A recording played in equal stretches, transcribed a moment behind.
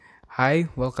Hi,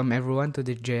 welcome everyone to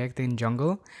the Jayaktin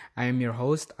Jungle. I am your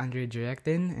host, Andre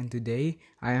Jayaktin, and today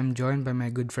I am joined by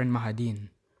my good friend Mahdin.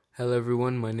 Hello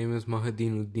everyone, my name is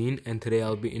Mahdin and today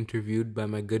I'll be interviewed by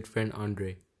my good friend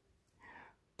Andre.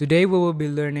 Today we will be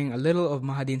learning a little of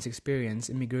Mahdin's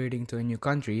experience immigrating to a new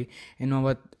country and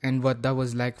what that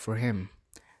was like for him.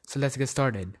 So let's get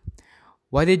started.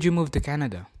 Why did you move to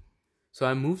Canada? So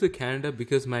I moved to Canada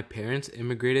because my parents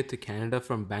immigrated to Canada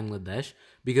from Bangladesh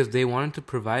because they wanted to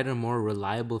provide a more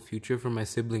reliable future for my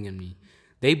sibling and me.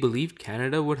 They believed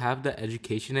Canada would have the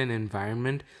education and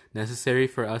environment necessary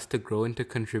for us to grow into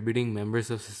contributing members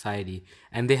of society,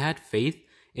 and they had faith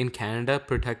in Canada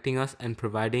protecting us and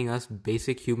providing us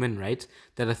basic human rights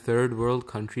that a third world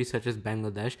country such as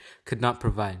Bangladesh could not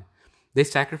provide. They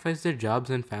sacrificed their jobs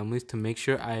and families to make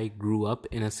sure I grew up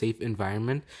in a safe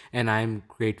environment, and I am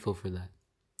grateful for that.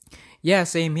 Yeah,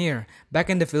 same here. Back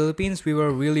in the Philippines, we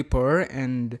were really poor,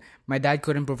 and my dad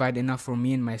couldn't provide enough for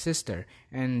me and my sister,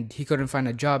 and he couldn't find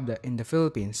a job in the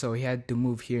Philippines, so he had to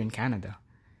move here in Canada.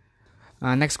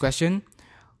 Next question.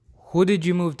 Who did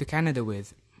you move to Canada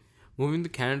with? Moving to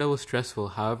Canada was stressful.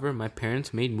 However, my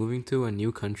parents made moving to a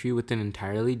new country with an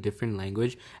entirely different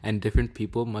language and different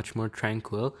people much more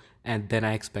tranquil than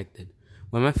I expected.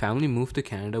 When my family moved to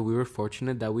Canada, we were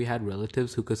fortunate that we had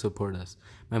relatives who could support us.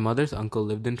 My mother's uncle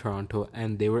lived in Toronto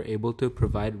and they were able to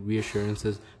provide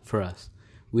reassurances for us.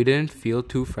 We didn't feel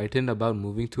too frightened about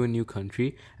moving to a new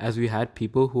country as we had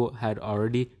people who had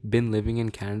already been living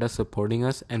in Canada supporting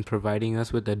us and providing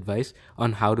us with advice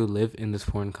on how to live in this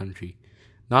foreign country.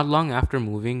 Not long after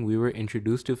moving, we were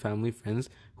introduced to family friends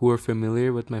who were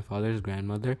familiar with my father's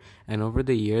grandmother, and over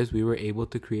the years, we were able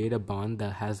to create a bond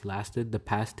that has lasted the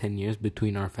past 10 years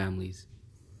between our families.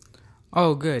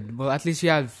 Oh, good. Well, at least you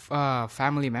have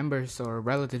family members or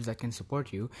relatives that can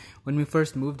support you. When we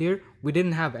first moved here, we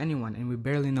didn't have anyone, and we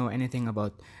barely know anything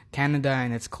about Canada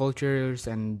and its cultures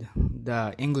and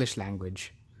the English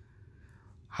language.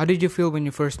 How did you feel when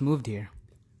you first moved here?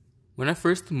 When I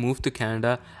first moved to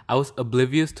Canada, I was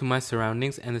oblivious to my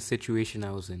surroundings and the situation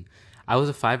I was in. I was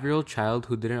a 5-year-old child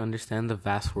who didn't understand the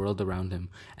vast world around him,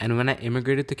 and when I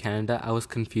immigrated to Canada, I was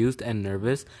confused and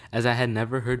nervous as I had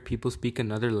never heard people speak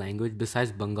another language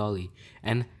besides Bengali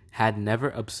and had never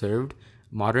observed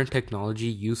modern technology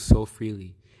used so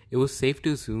freely. It was safe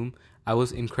to assume I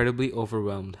was incredibly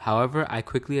overwhelmed. However, I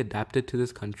quickly adapted to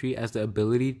this country as the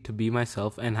ability to be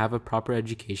myself and have a proper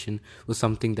education was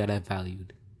something that I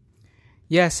valued.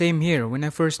 Yeah, same here. When I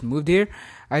first moved here,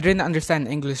 I didn't understand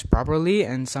English properly,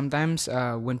 and sometimes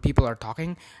when people are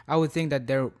talking, I would think that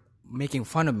they're making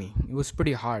fun of me. It was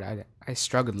pretty hard. I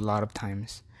struggled a lot of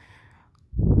times.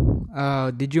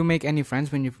 Did you make any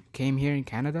friends when you came here in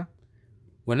Canada?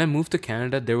 When I moved to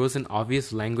Canada, there was an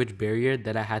obvious language barrier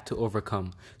that I had to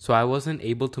overcome, so I wasn't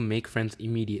able to make friends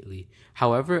immediately.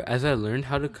 However, as I learned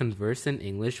how to converse in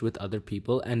English with other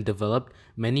people and developed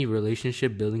many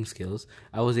relationship building skills,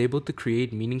 I was able to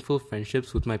create meaningful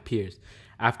friendships with my peers.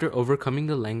 After overcoming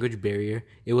the language barrier,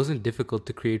 it wasn't difficult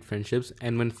to create friendships,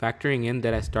 and when factoring in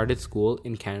that I started school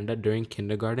in Canada during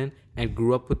kindergarten and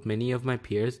grew up with many of my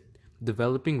peers,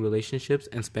 developing relationships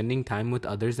and spending time with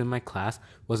others in my class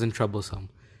wasn't troublesome.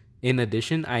 In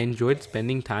addition, I enjoyed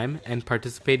spending time and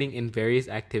participating in various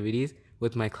activities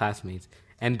with my classmates.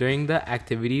 And during the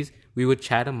activities, we would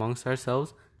chat amongst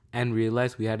ourselves and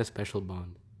realize we had a special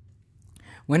bond.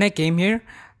 When I came here,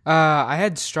 I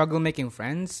had struggle making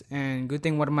friends, and good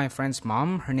thing one of my friends'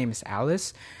 mom, her name is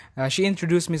Alice, she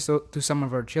introduced me to some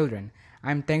of her children.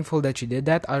 I'm thankful that she did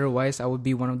that, otherwise I would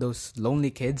be one of those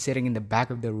lonely kids sitting in the back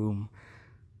of the room.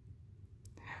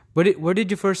 Where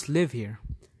did you first live here?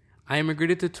 I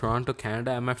immigrated to Toronto,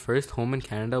 Canada, and my first home in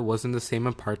Canada was in the same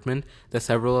apartment that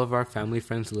several of our family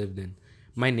friends lived in.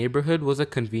 My neighborhood was a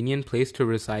convenient place to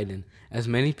reside in, as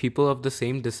many people of the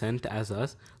same descent as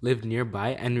us lived nearby,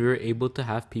 and we were able to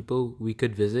have people we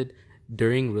could visit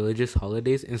during religious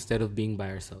holidays instead of being by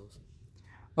ourselves.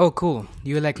 Oh, cool. Do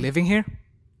you like living here?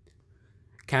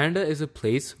 Canada is a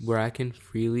place where I can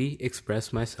freely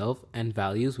express myself and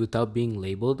values without being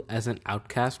labeled as an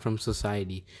outcast from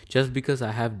society just because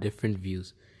I have different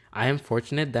views. I am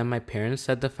fortunate that my parents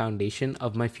set the foundation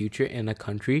of my future in a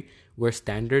country where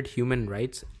standard human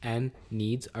rights and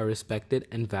needs are respected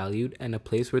and valued, and a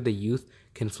place where the youth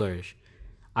can flourish.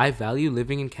 I value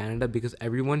living in Canada because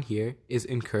everyone here is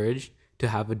encouraged to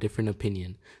have a different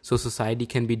opinion, so society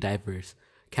can be diverse.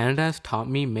 Canada has taught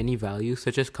me many values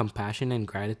such as compassion and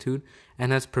gratitude,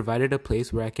 and has provided a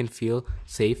place where I can feel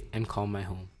safe and call my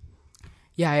home.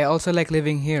 Yeah, I also like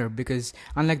living here because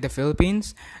unlike the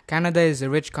Philippines, Canada is a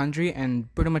rich country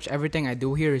and pretty much everything I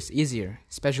do here is easier,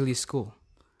 especially school.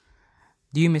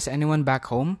 Do you miss anyone back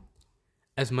home?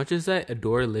 As much as I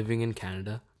adore living in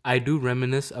Canada, I do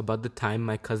reminisce about the time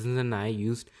my cousins and I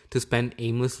used to spend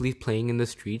aimlessly playing in the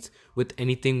streets with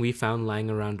anything we found lying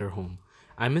around our home.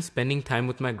 I miss spending time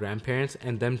with my grandparents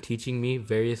and them teaching me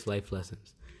various life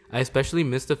lessons. I especially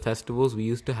miss the festivals we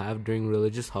used to have during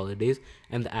religious holidays,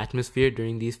 and the atmosphere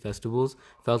during these festivals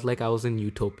felt like I was in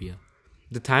utopia.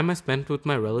 The time I spent with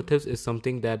my relatives is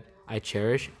something that I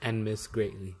cherish and miss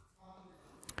greatly.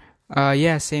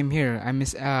 Yeah, same here. I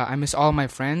miss all my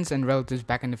friends and relatives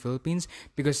back in the Philippines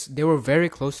because they were very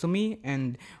close to me,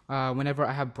 and whenever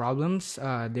I have problems,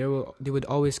 they would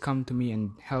always come to me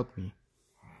and help me.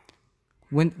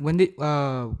 When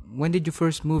did you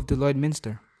first move to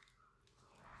Lloydminster?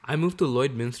 I moved to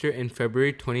Lloydminster in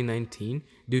February 2019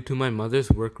 due to my mother's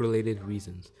work related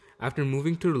reasons. After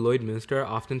moving to Lloydminster,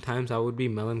 oftentimes I would be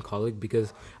melancholic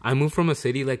because I moved from a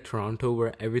city like Toronto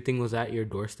where everything was at your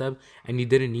doorstep and you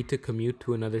didn't need to commute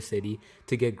to another city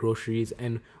to get groceries,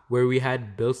 and where we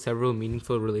had built several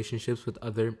meaningful relationships with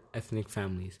other ethnic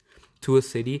families, to a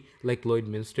city like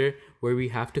Lloydminster where we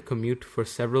have to commute for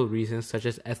several reasons such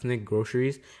as ethnic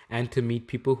groceries and to meet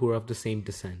people who are of the same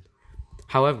descent.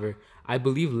 However, I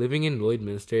believe living in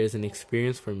Lloydminster is an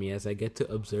experience for me as I get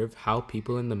to observe how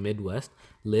people in the Midwest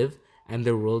live and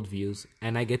their worldviews,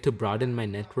 and I get to broaden my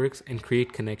networks and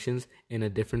create connections in a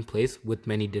different place with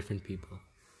many different people.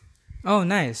 Oh,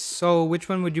 nice. So, which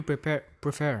one would you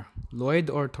prefer, Lloyd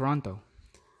or Toronto?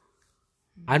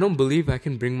 I don't believe I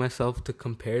can bring myself to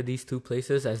compare these two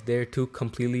places as they're two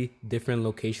completely different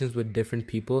locations with different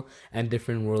people and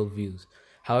different worldviews.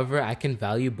 However, I can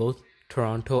value both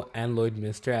Toronto and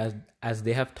Lloydminster as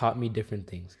they have taught me different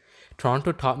things.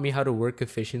 Toronto taught me how to work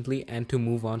efficiently and to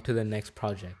move on to the next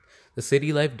project. The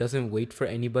city life doesn't wait for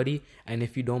anybody, and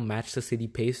if you don't match the city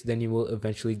pace, then you will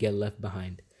eventually get left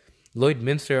behind.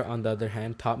 Lloydminster, on the other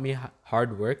hand, taught me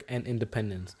hard work and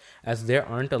independence, as there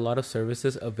aren't a lot of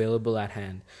services available at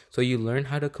hand, so you learn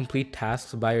how to complete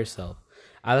tasks by yourself.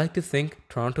 I like to think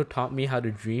Toronto taught me how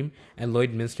to dream, and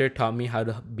Lloydminster taught me how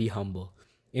to be humble.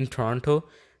 In Toronto,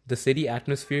 the city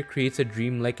atmosphere creates a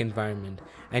dreamlike environment,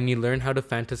 and you learn how to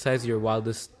fantasize your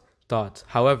wildest thoughts.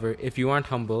 However, if you aren't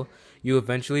humble, you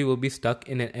eventually will be stuck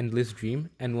in an endless dream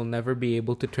and will never be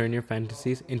able to turn your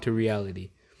fantasies into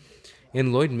reality.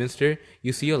 In Lloydminster,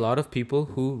 you see a lot of people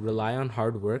who rely on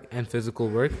hard work and physical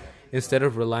work instead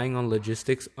of relying on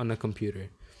logistics on a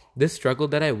computer. This struggle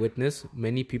that I witness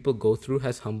many people go through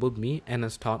has humbled me and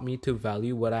has taught me to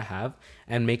value what I have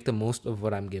and make the most of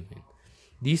what I'm given.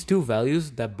 These two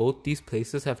values that both these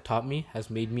places have taught me has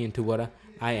made me into what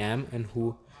I am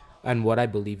and what I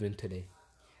believe in today.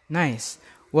 Nice.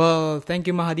 Well, thank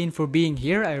you, Mahdin, for being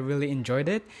here. I really enjoyed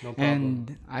it, No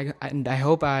problem. and I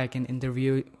hope I can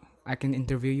interview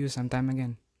you sometime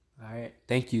again. All right.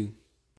 Thank you.